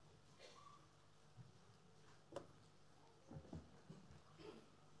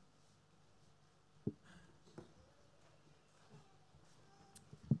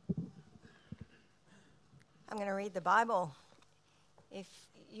going to read the Bible. If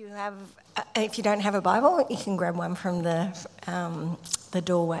you don't have a Bible, you can grab one from the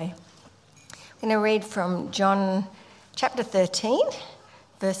doorway. I'm going to read from John chapter 13,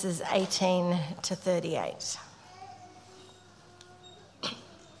 verses 18 to 38.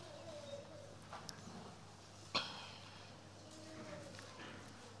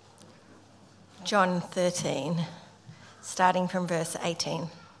 John 13, starting from verse 18.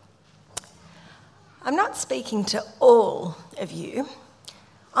 I'm not speaking to all of you.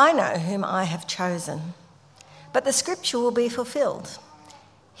 I know whom I have chosen, but the scripture will be fulfilled.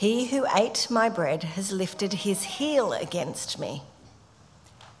 He who ate my bread has lifted his heel against me.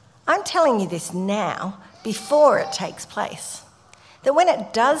 I'm telling you this now, before it takes place, that when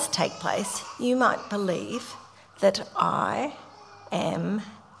it does take place, you might believe that I am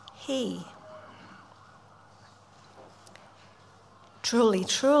he. Truly,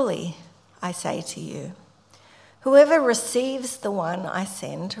 truly, I say to you, whoever receives the one I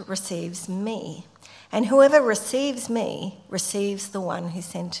send receives me, and whoever receives me receives the one who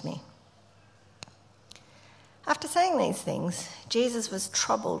sent me. After saying these things, Jesus was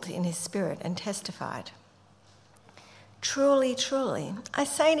troubled in his spirit and testified, truly, truly, I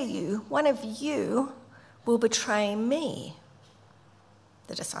say to you, one of you will betray me.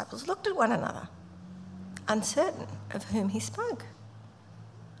 The disciples looked at one another, uncertain of whom he spoke.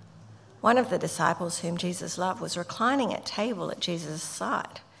 One of the disciples whom Jesus loved was reclining at table at Jesus'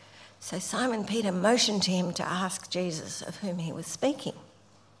 side. So Simon Peter motioned to him to ask Jesus of whom he was speaking.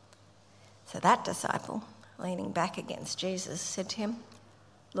 So that disciple, leaning back against Jesus, said to him,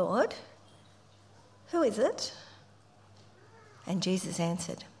 Lord, who is it? And Jesus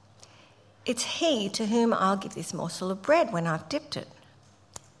answered, it's he to whom I'll give this morsel of bread when I've dipped it.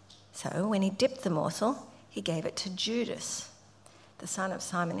 So when he dipped the morsel, he gave it to Judas, the son of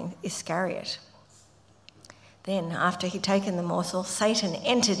Simon Iscariot. Then, after he'd taken the morsel, Satan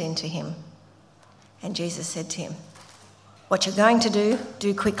entered into him. And Jesus said to him, what you're going to do,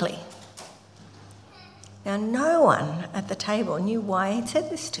 do quickly. Now, no one at the table knew why he'd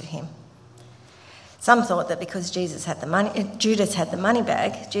said this to him. Some thought that because Judas had the money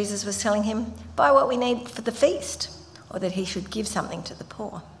bag, Jesus was telling him, buy what we need for the feast, or that he should give something to the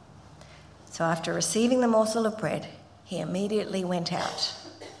poor. So after receiving the morsel of bread, he immediately went out,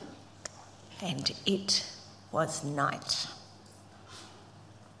 and it was night.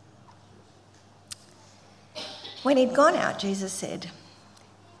 When he'd gone out, Jesus said,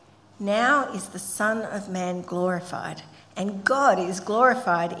 now is the Son of Man glorified, and God is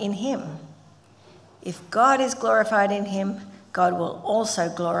glorified in him. If God is glorified in him, God will also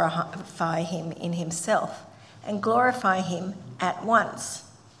glorify him in himself, and glorify him at once.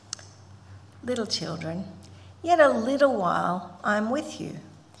 Little children, yet a little while I am with you.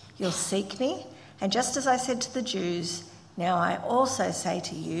 You'll seek me, and just as I said to the Jews, now I also say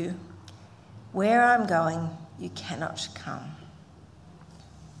to you, where I'm going, you cannot come.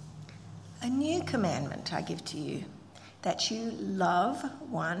 A new commandment I give to you, that you love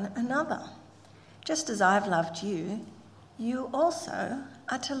one another. Just as I've loved you, you also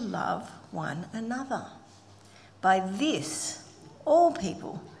are to love one another. By this, all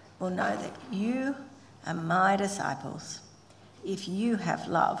people will know that you are my disciples, if you have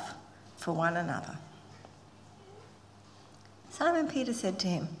love for one another. Simon Peter said to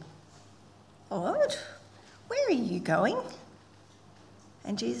him, Lord, where are you going?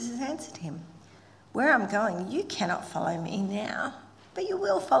 And Jesus answered him, where I'm going, you cannot follow me now, but you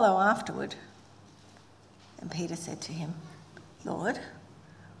will follow afterward. And Peter said to him, Lord,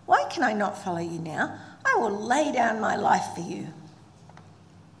 why can I not follow you now? I will lay down my life for you.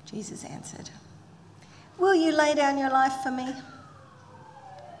 Jesus answered, will you lay down your life for me?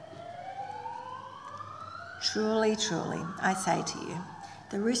 Truly, truly, I say to you,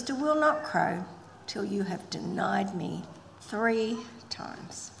 the rooster will not crow till you have denied me 3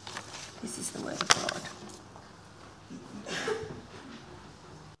 times. This is the word of the Lord.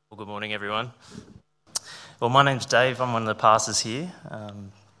 Well, good morning, everyone. Well, my name's Dave. I'm one of the pastors here.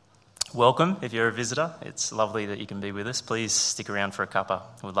 Welcome if you're a visitor. It's lovely that you can be with us. Please stick around for a cuppa.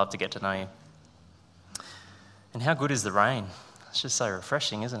 We'd love to get to know you. And how good is the rain? It's just so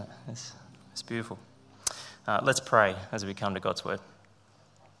refreshing, isn't it? It's beautiful. Let's pray as we come to God's word.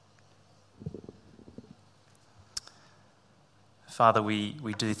 Father, we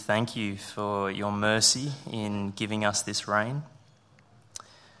do thank you for your mercy in giving us this rain.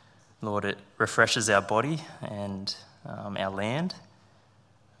 Lord, it refreshes our body and our land.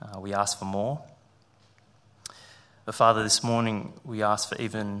 We ask for more. But Father, this morning we ask for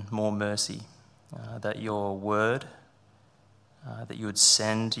even more mercy, that your word, that you would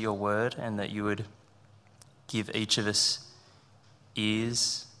send your word and that you would give each of us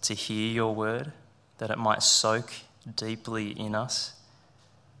ears to hear your word, that it might soak deeply in us,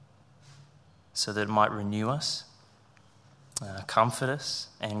 so that it might renew us, comfort us,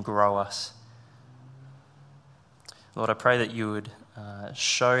 and grow us. Lord, I pray that you would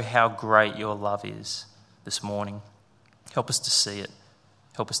show how great your love is this morning. Help us to see it.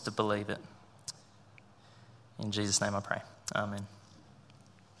 Help us to believe it. In Jesus' name I pray. Amen.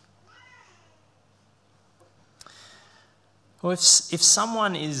 Well, if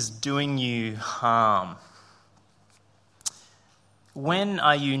someone is doing you harm, when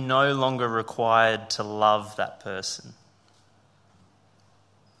are you no longer required to love that person?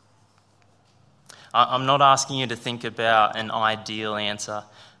 I'm not asking you to think about an ideal answer,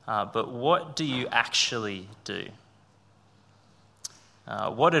 but what do you actually do?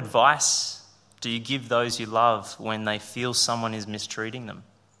 What advice do you give those you love when they feel someone is mistreating them?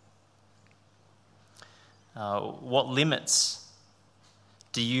 What limits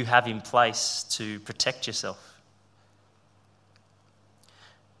do you have in place to protect yourself?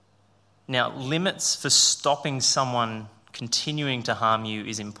 Now, limits for stopping someone continuing to harm you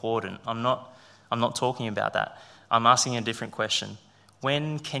is important. I'm not talking about that. I'm asking a different question.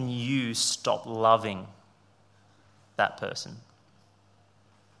 When can you stop loving that person?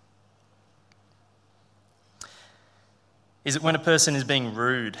 Is it when a person is being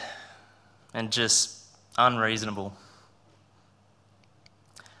rude and just unreasonable?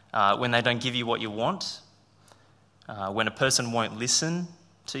 When they don't give you what you want? When a person won't listen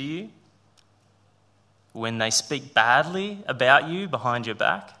to you? When they speak badly about you behind your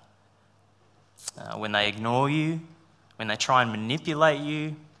back? When they ignore you? When they try and manipulate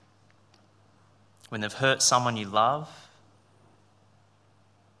you? When they've hurt someone you love?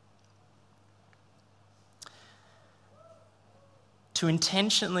 To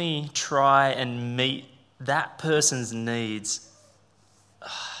intentionally try and meet that person's needs,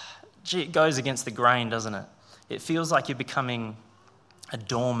 it goes against the grain, doesn't it? It feels like you're becoming a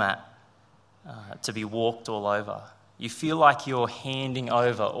doormat to be walked all over. You feel like you're handing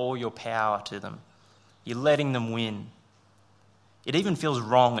over all your power to them. You're letting them win. It even feels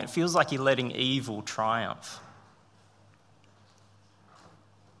wrong. It feels like you're letting evil triumph.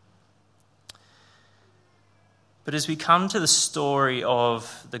 But as we come to the story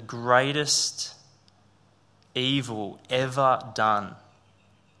of the greatest evil ever done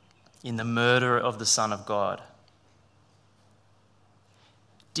in the murder of the Son of God,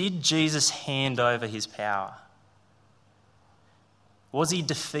 did Jesus hand over his power? Was he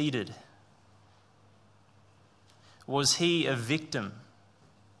defeated? Was he a victim?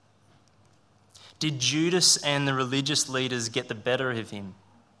 Did Judas and the religious leaders get the better of him?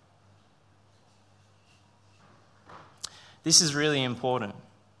 This is really important,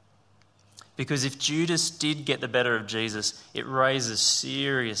 because if Judas did get the better of Jesus, it raises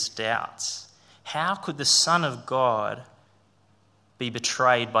serious doubts. How could the Son of God be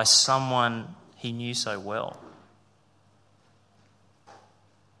betrayed by someone he knew so well?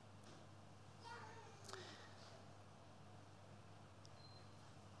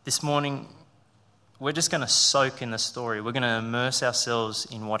 This morning, we're just going to soak in the story. We're going to immerse ourselves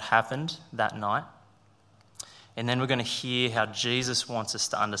in what happened that night. And then we're going to hear how Jesus wants us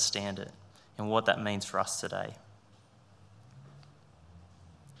to understand it and what that means for us today.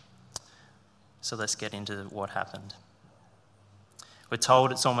 So let's get into what happened. We're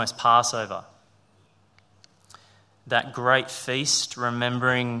told it's almost Passover. That great feast,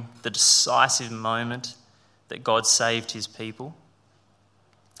 remembering the decisive moment that God saved his people.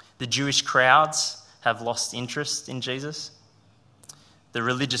 The Jewish crowds have lost interest in Jesus. The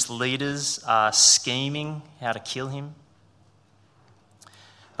religious leaders are scheming how to kill him.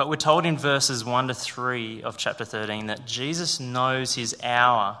 But we're told in verses 1 to 3 of chapter 13 that Jesus knows his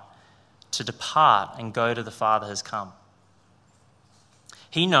hour to depart and go to the Father has come.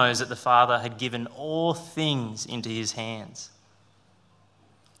 He knows that the Father had given all things into his hands.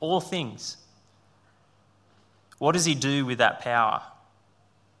 All things. What does he do with that power?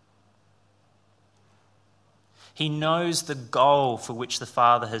 He knows the goal for which the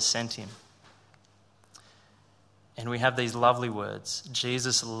Father has sent him. And we have these lovely words.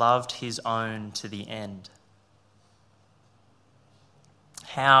 Jesus loved his own to the end.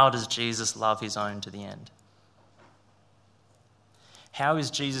 How does Jesus love his own to the end? How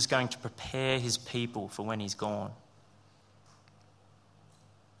is Jesus going to prepare his people for when he's gone?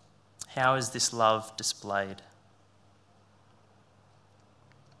 How is this love displayed?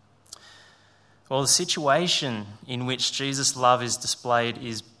 Well, the situation in which Jesus' love is displayed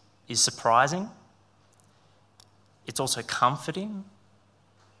is surprising. It's also comforting.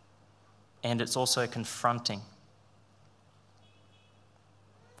 and it's also confronting.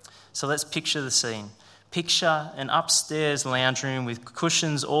 So let's picture the scene. Picture an upstairs lounge room with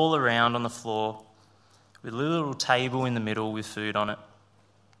cushions all around on the floor, with a little table in the middle with food on it.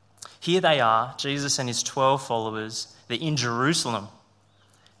 Here they are, Jesus and his 12 followers. They're in Jerusalem.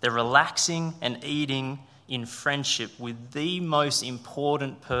 They're relaxing and eating in friendship with the most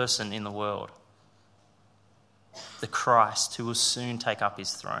important person in the world, the Christ, who will soon take up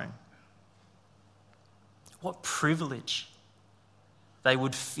his throne. What privilege they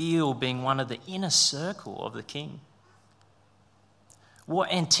would feel being one of the inner circle of the King.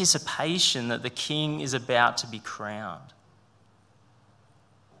 What anticipation that the King is about to be crowned.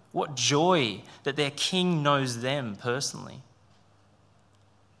 What joy that their King knows them personally.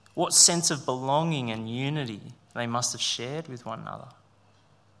 What sense of belonging and unity they must have shared with one another.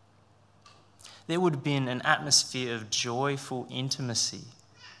 There would have been an atmosphere of joyful intimacy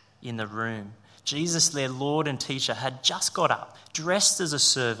in the room. Jesus, their Lord and teacher, had just got up, dressed as a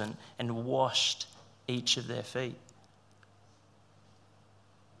servant, and washed each of their feet.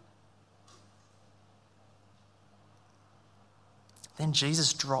 Then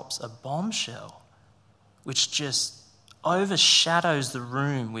Jesus drops a bombshell, which just overshadows the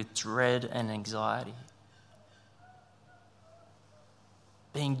room with dread and anxiety.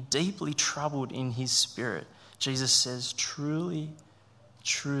 Being deeply troubled in his spirit, Jesus says, "Truly,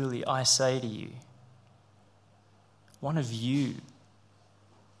 truly, I say to you, one of you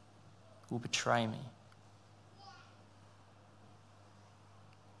will betray me."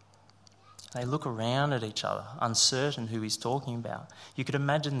 They look around at each other, uncertain who he's talking about. You could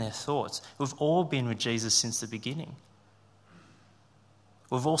imagine their thoughts. We've all been with Jesus since the beginning.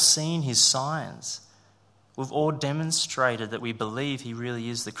 We've all seen his signs. We've all demonstrated that we believe he really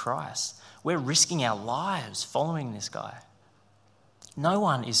is the Christ. We're risking our lives following this guy. No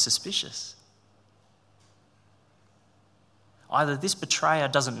one is suspicious. Either this betrayer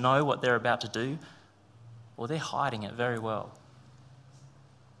doesn't know what they're about to do, or they're hiding it very well.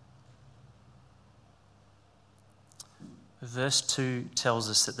 Verse 2 tells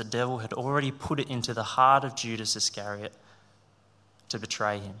us that the devil had already put it into the heart of Judas Iscariot to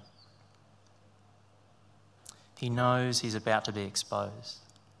betray him. He knows he's about to be exposed.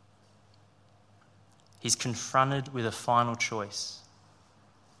 He's confronted with a final choice.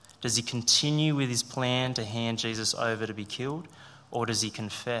 Does he continue with his plan to hand Jesus over to be killed, or does he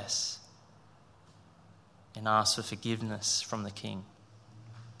confess and ask for forgiveness from the King?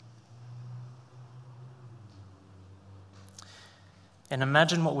 And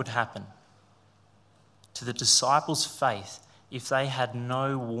imagine what would happen to the disciples' faith if they had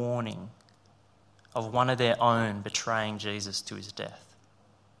no warning of one of their own betraying Jesus to his death.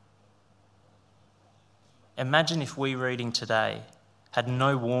 Imagine if we reading today had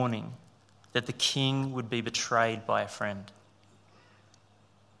no warning that the King would be betrayed by a friend.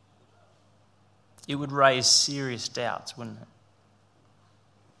 It would raise serious doubts, wouldn't it?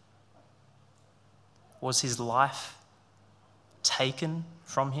 Was his life taken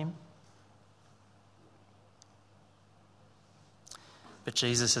from him? But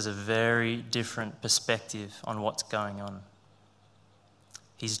Jesus has a very different perspective on what's going on.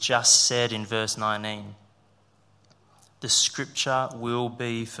 He's just said in verse 19, "The scripture will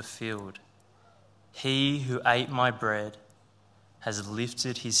be fulfilled. He who ate my bread has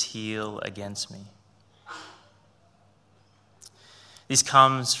lifted his heel against me." This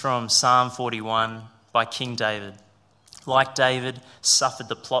comes from Psalm 41 by King David. Like David suffered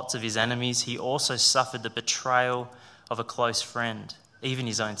the plots of his enemies, he also suffered the betrayal of a close friend, even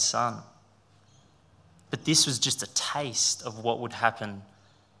his own son. But this was just a taste of what would happen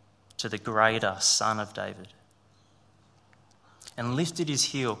to the greater Son of David. And lifted his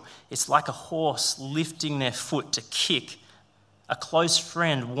heel. It's like a horse lifting their foot to kick. A close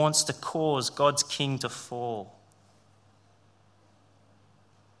friend wants to cause God's King to fall.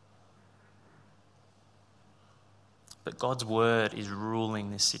 But God's word is ruling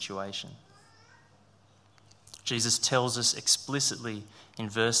this situation. Jesus tells us explicitly in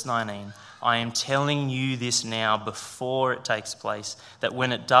verse 19, "I am telling you this now before it takes place, that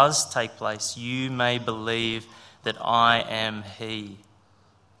when it does take place, you may believe that I am he.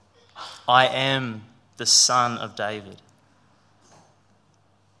 I am the Son of David."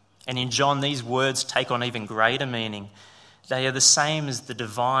 And in John, these words take on even greater meaning. They are the same as the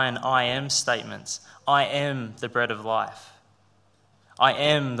divine I am statements. I am the bread of life. I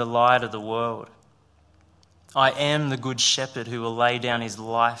am the light of the world. I am the good shepherd who will lay down his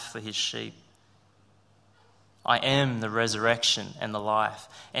life for his sheep. I am the resurrection and the life.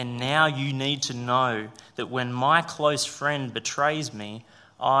 And now you need to know that when my close friend betrays me,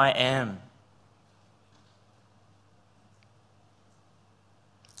 I am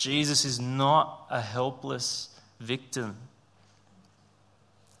Jesus is not a helpless victim.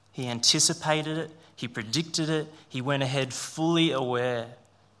 He anticipated it, he predicted it, he went ahead fully aware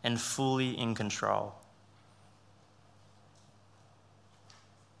and fully in control.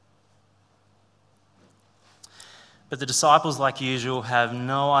 But the disciples, like usual, have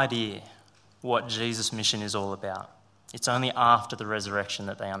no idea what Jesus' mission is all about. It's only after the resurrection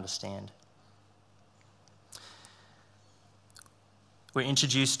that they understand. We're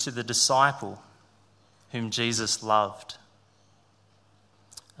introduced to the disciple whom Jesus loved,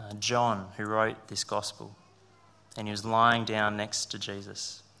 John, who wrote this gospel, and he was lying down next to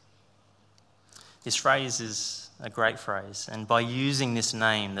Jesus. This phrase is a great phrase, and by using this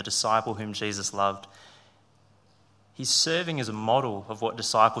name, the disciple whom Jesus loved, he's serving as a model of what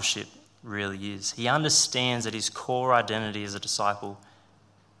discipleship really is. He understands that his core identity as a disciple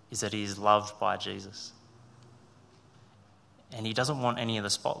is that he is loved by Jesus. And he doesn't want any of the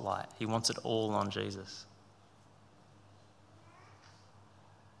spotlight. He wants it all on Jesus.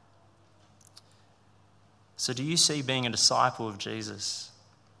 So do you see being a disciple of Jesus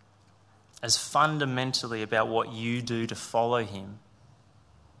as fundamentally about what you do to follow him,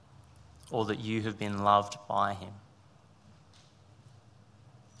 or that you have been loved by him?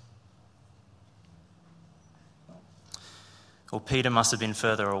 Well, Peter must have been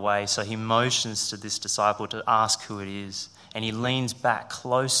further away, so he motions to this disciple to ask who it is. And he leans back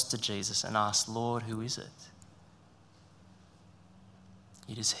close to Jesus and asks, "Lord, who is it?"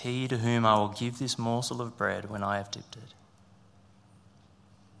 "It is he to whom I will give this morsel of bread when I have dipped it."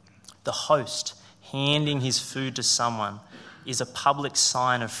 The host handing his food to someone is a public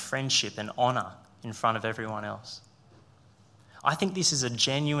sign of friendship and honour in front of everyone else. I think this is a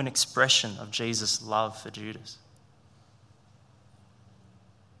genuine expression of Jesus' love for Judas.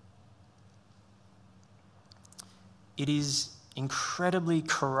 It is incredibly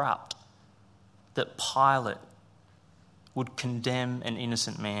corrupt that Pilate would condemn an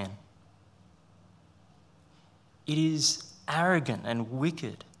innocent man. It is arrogant and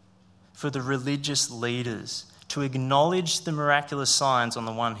wicked for the religious leaders to acknowledge the miraculous signs on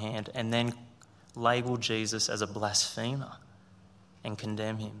the one hand and then label Jesus as a blasphemer and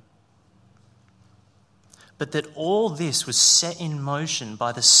condemn him. But that all this was set in motion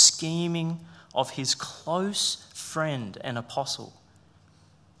by the scheming of his close friend and apostle.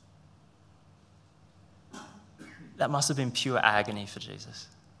 That must have been pure agony for Jesus.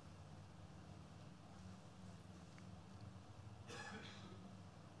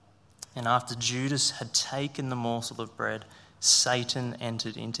 And after Judas had taken the morsel of bread, Satan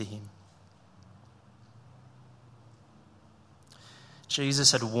entered into him.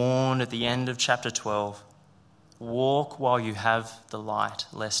 Jesus had warned at the end of chapter 12, "Walk while you have the light,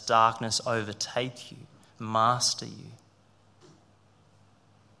 lest darkness overtake you, master you."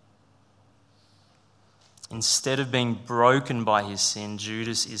 Instead of being broken by his sin,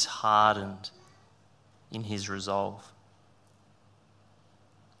 Judas is hardened in his resolve.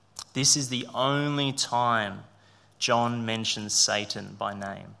 This is the only time John mentions Satan by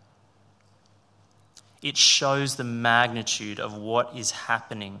name. It shows the magnitude of what is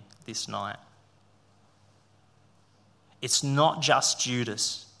happening this night. It's not just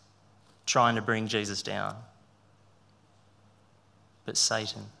Judas trying to bring Jesus down, but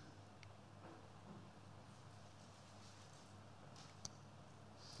Satan.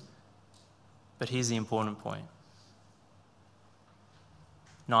 But here's the important point.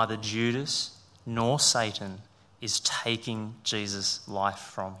 Neither Judas nor Satan is taking Jesus' life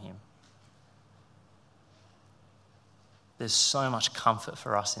from him. There's so much comfort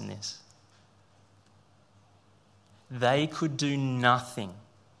for us in this. They could do nothing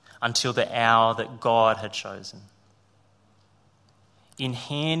until the hour that God had chosen. In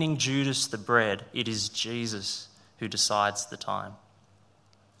handing Judas the bread, it is Jesus who decides the time.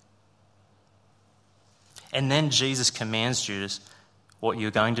 And then Jesus commands Judas, "What you're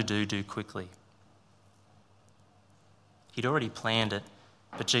going to do quickly." He'd already planned it,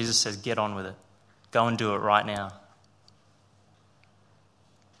 but Jesus says, "Get on with it. Go and do it right now."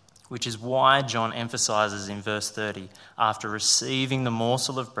 Which is why John emphasises in verse 30, after receiving the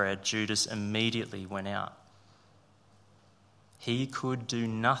morsel of bread, Judas immediately went out. He could do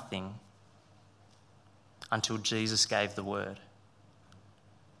nothing until Jesus gave the word.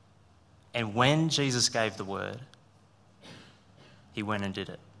 And when Jesus gave the word, he went and did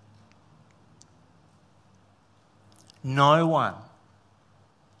it. No one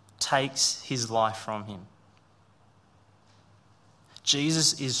takes his life from him.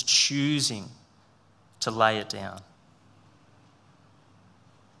 Jesus is choosing to lay it down.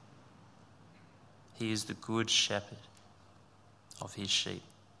 He is the good shepherd of his sheep.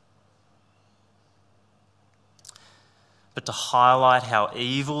 but to highlight how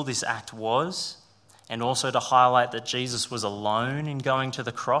evil this act was, and also to highlight that Jesus was alone in going to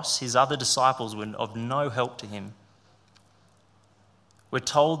the cross. His other disciples were of no help to him. We're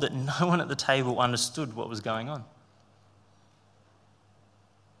told that no one at the table understood what was going on.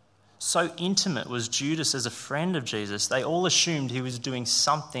 So intimate was Judas as a friend of Jesus, they all assumed he was doing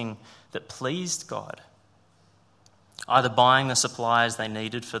something that pleased God. Either buying the supplies they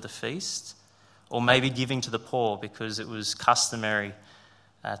needed for the feast, or maybe giving to the poor because it was customary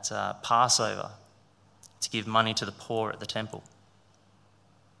at Passover to give money to the poor at the temple.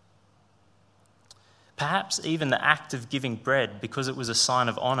 Perhaps even the act of giving bread, because it was a sign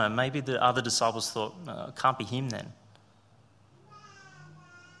of honour, maybe the other disciples thought, "No, it can't be him then."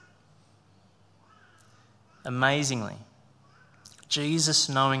 Amazingly, Jesus,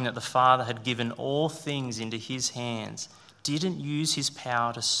 knowing that the Father had given all things into his hands, didn't use his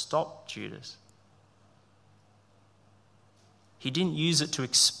power to stop Judas. He didn't use it to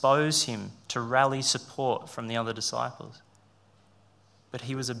expose him, to rally support from the other disciples. But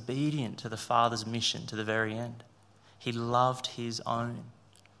he was obedient to the Father's mission to the very end. He loved his own.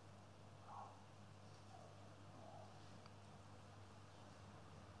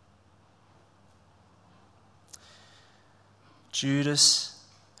 Judas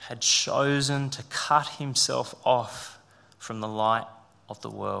had chosen to cut himself off from the light of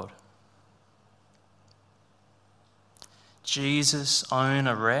the world. Jesus' own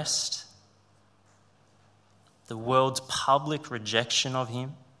arrest, the world's public rejection of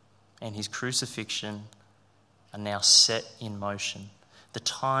him, and his crucifixion are now set in motion. The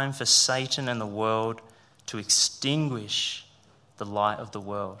time for Satan and the world to extinguish the light of the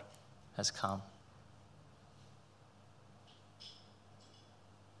world has come.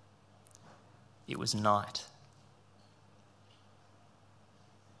 It was night.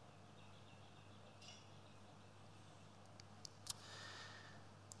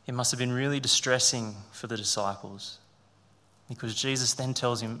 It must have been really distressing for the disciples, because Jesus then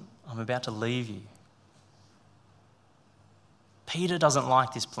tells him, "I'm about to leave you." Peter doesn't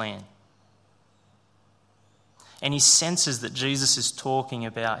like this plan. And he senses that Jesus is talking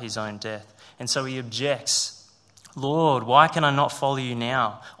about his own death. And so he objects. "Lord, why can I not follow you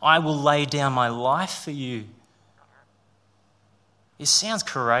now? I will lay down my life for you." It sounds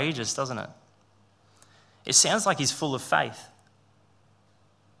courageous, doesn't it? It sounds like he's full of faith.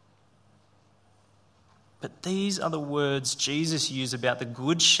 But these are the words Jesus used about the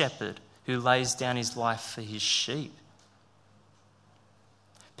good shepherd who lays down his life for his sheep.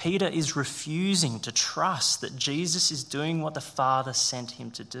 Peter is refusing to trust that Jesus is doing what the Father sent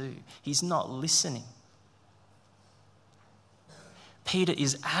him to do. He's not listening. Peter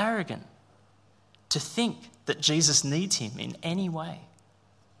is arrogant to think that Jesus needs him in any way.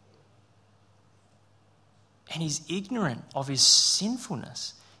 And he's ignorant of his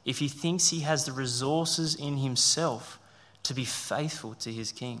sinfulness if he thinks he has the resources in himself to be faithful to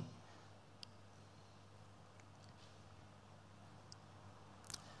his King.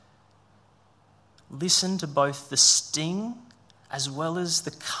 Listen to both the sting as well as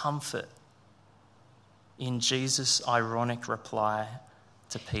the comfort in Jesus' ironic reply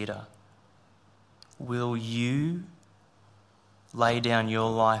to Peter. Will you lay down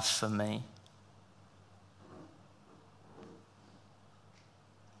your life for me?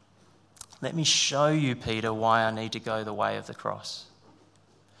 Let me show you, Peter, why I need to go the way of the cross.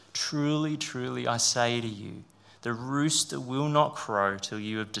 Truly, truly, I say to you, the rooster will not crow till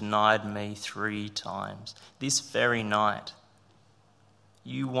you have denied me 3 times. This very night,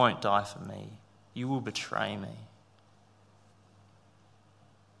 you won't die for me. You will betray me.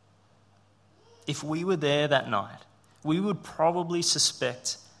 If we were there that night, we would probably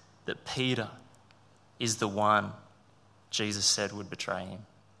suspect that Peter is the one Jesus said would betray him.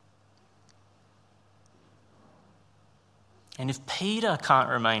 And if Peter can't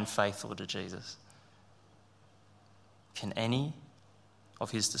remain faithful to Jesus, can any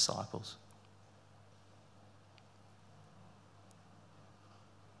of his disciples?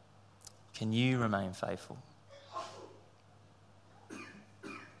 Can you remain faithful?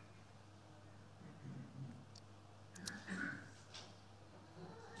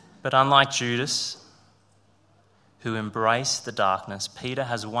 But unlike Judas, who embraced the darkness, Peter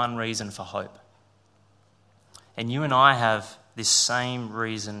has one reason for hope. And you and I have this same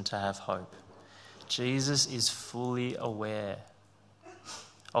reason to have hope. Jesus is fully aware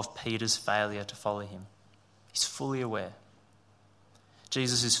of Peter's failure to follow him. He's fully aware.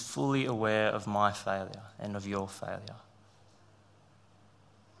 Jesus is fully aware of my failure and of your failure.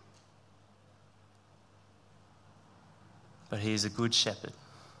 But he is a good shepherd.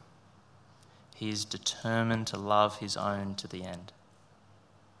 He is determined to love his own to the end.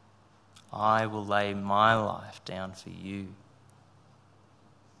 I will lay my life down for you.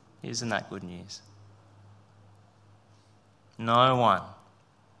 Isn't that good news? No one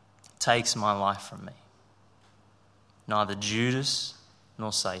takes my life from me. Neither Judas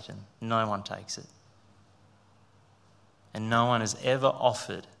nor Satan. No one takes it. And no one has ever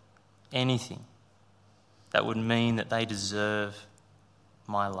offered anything that would mean that they deserve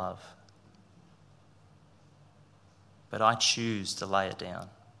my love. But I choose to lay it down,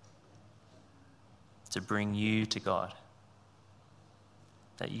 to bring you to God,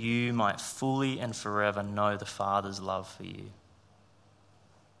 that you might fully and forever know the Father's love for you.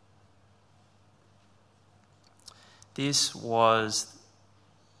 This was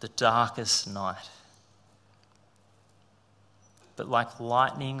the darkest night. But like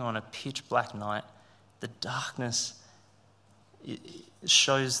lightning on a pitch black night, the darkness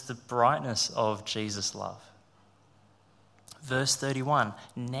shows the brightness of Jesus' love. Verse 31,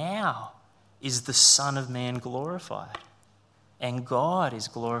 now is the Son of Man glorified, and God is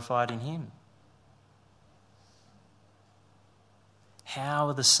glorified in him. How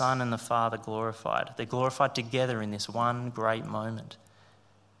are the Son and the Father glorified? They're glorified together in this one great moment.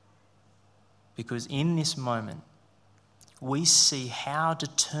 Because in this moment, we see how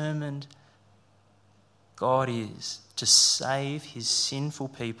determined God is to save his sinful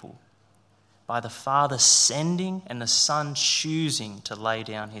people by the Father sending and the Son choosing to lay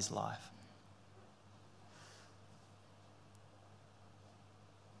down his life.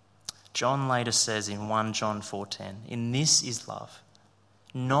 John later says in 1 John 4:10, "In this is love,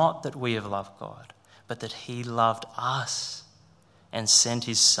 not that we have loved God, but that he loved us and sent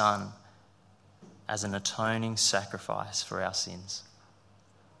his Son as an atoning sacrifice for our sins."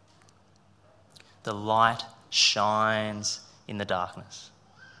 The light shines in the darkness,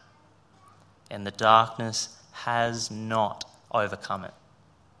 and the darkness has not overcome it.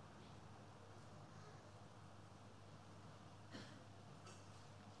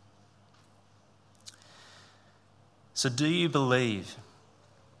 So do you believe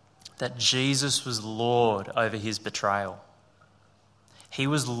that Jesus was Lord over his betrayal? He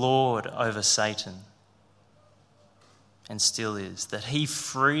was Lord over Satan and still is. That he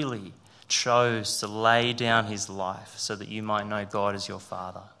freely chose to lay down his life so that you might know God as your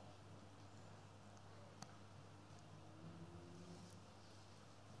Father.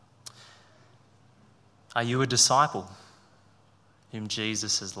 Are you a disciple whom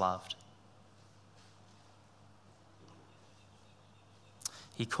Jesus has loved?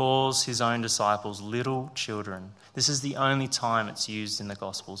 He calls his own disciples little children. This is the only time it's used in the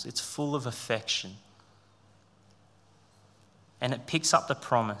Gospels. It's full of affection. And it picks up the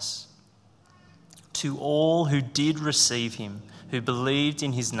promise. To all who did receive him, who believed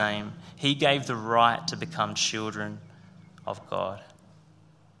in his name, he gave the right to become children of God.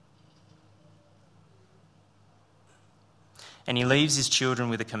 And he leaves his children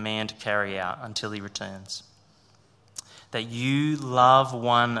with a command to carry out until he returns. That you love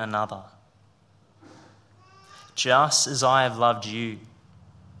one another. Just as I have loved you,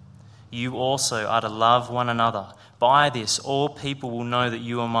 you also are to love one another. By this, all people will know that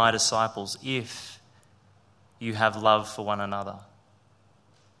you are my disciples, if you have love for one another.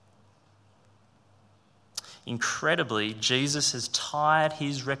 Incredibly, Jesus has tied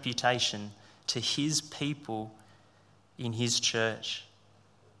his reputation to his people in his church.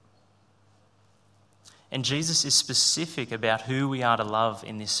 And Jesus is specific about who we are to love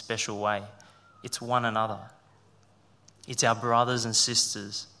in this special way. It's one another. It's our brothers and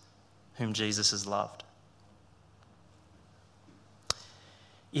sisters whom Jesus has loved.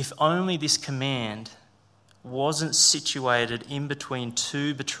 If only this command wasn't situated in between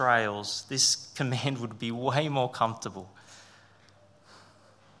two betrayals, this command would be way more comfortable.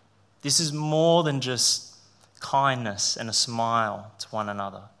 This is more than just kindness and a smile to one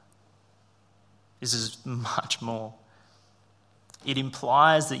another. This is much more. It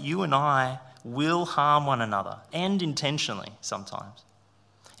implies that you and I will harm one another, and intentionally sometimes.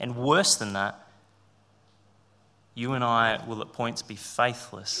 And worse than that, you and I will at points be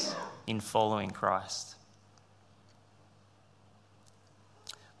faithless in following Christ.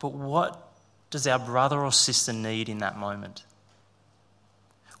 But what does our brother or sister need in that moment?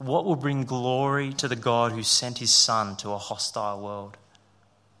 What will bring glory to the God who sent his Son to a hostile world?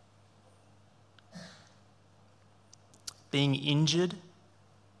 Being injured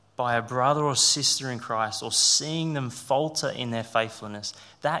by a brother or sister in Christ, or seeing them falter in their faithfulness,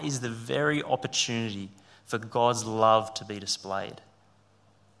 that is the very opportunity for God's love to be displayed.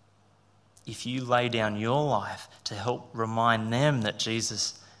 If you lay down your life to help remind them that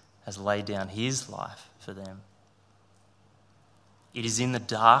Jesus has laid down his life for them. It is in the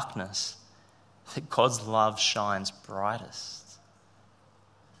darkness that God's love shines brightest.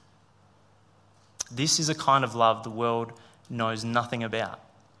 This is a kind of love the world knows nothing about.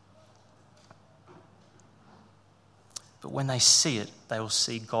 But when they see it, they will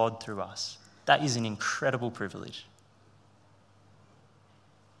see God through us. That is an incredible privilege.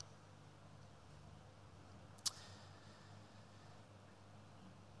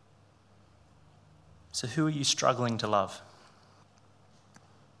 So who are you struggling to love?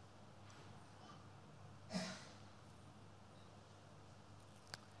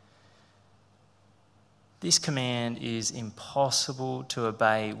 This command is impossible to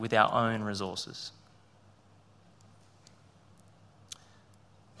obey with our own resources.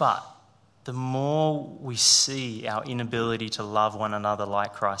 But the more we see our inability to love one another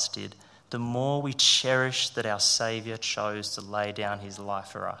like Christ did, the more we cherish that our Saviour chose to lay down his life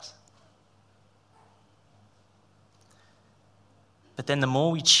for us. But then the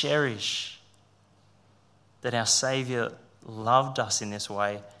more we cherish that our Saviour loved us in this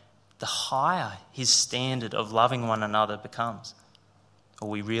way, the higher his standard of loving one another becomes. Or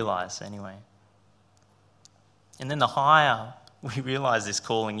we realise anyway. And then the higher we realise this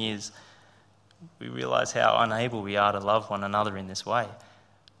calling is, we realise how unable we are to love one another in this way,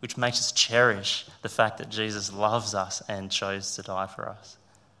 which makes us cherish the fact that Jesus loves us and chose to die for us.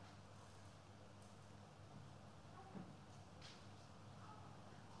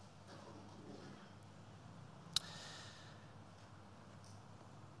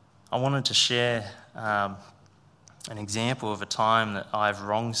 I wanted to share an example of a time that I've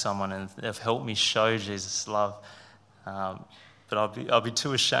wronged someone and they've helped me show Jesus' love. But I'll be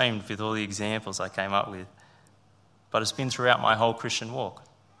too ashamed with all the examples I came up with. But it's been throughout my whole Christian walk.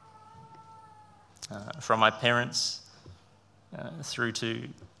 From my parents through to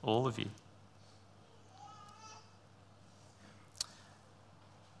all of you.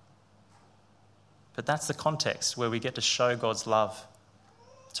 But that's the context where we get to show God's love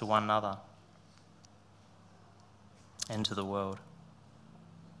to one another and to the world.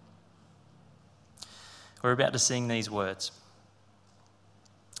 We're about to sing these words.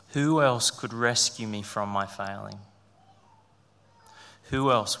 Who else could rescue me from my failing?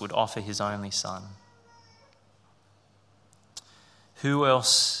 Who else would offer his only Son? Who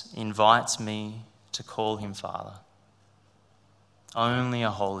else invites me to call him Father? Only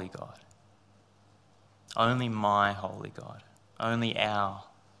a holy God. Only my holy God. Only our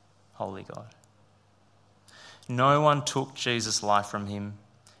holy God. No one took Jesus' life from him.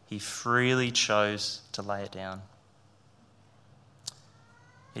 He freely chose to lay it down.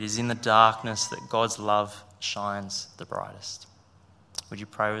 It is in the darkness that God's love shines the brightest. Would you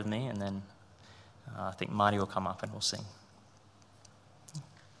pray with me? And then I think Marty will come up and we'll sing.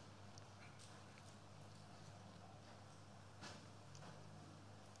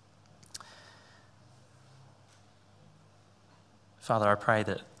 Father, I pray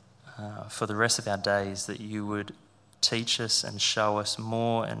that for the rest of our days that you would teach us and show us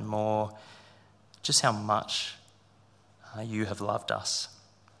more and more just how much you have loved us.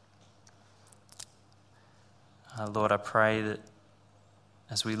 Lord, I pray that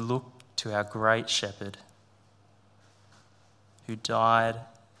as we look to our great shepherd who died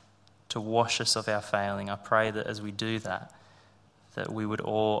to wash us of our failing, I pray that as we do that, that we would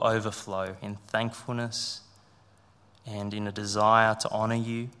all overflow in thankfulness and in a desire to honour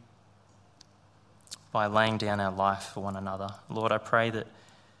you by laying down our life for one another. Lord, I pray that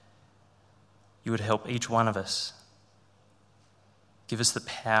you would help each one of us. Give us the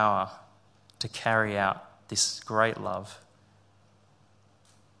power to carry out this great love.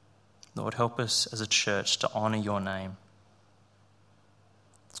 Lord, help us as a church to honour your name.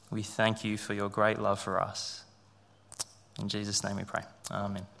 We thank you for your great love for us. In Jesus' name we pray.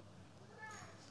 Amen.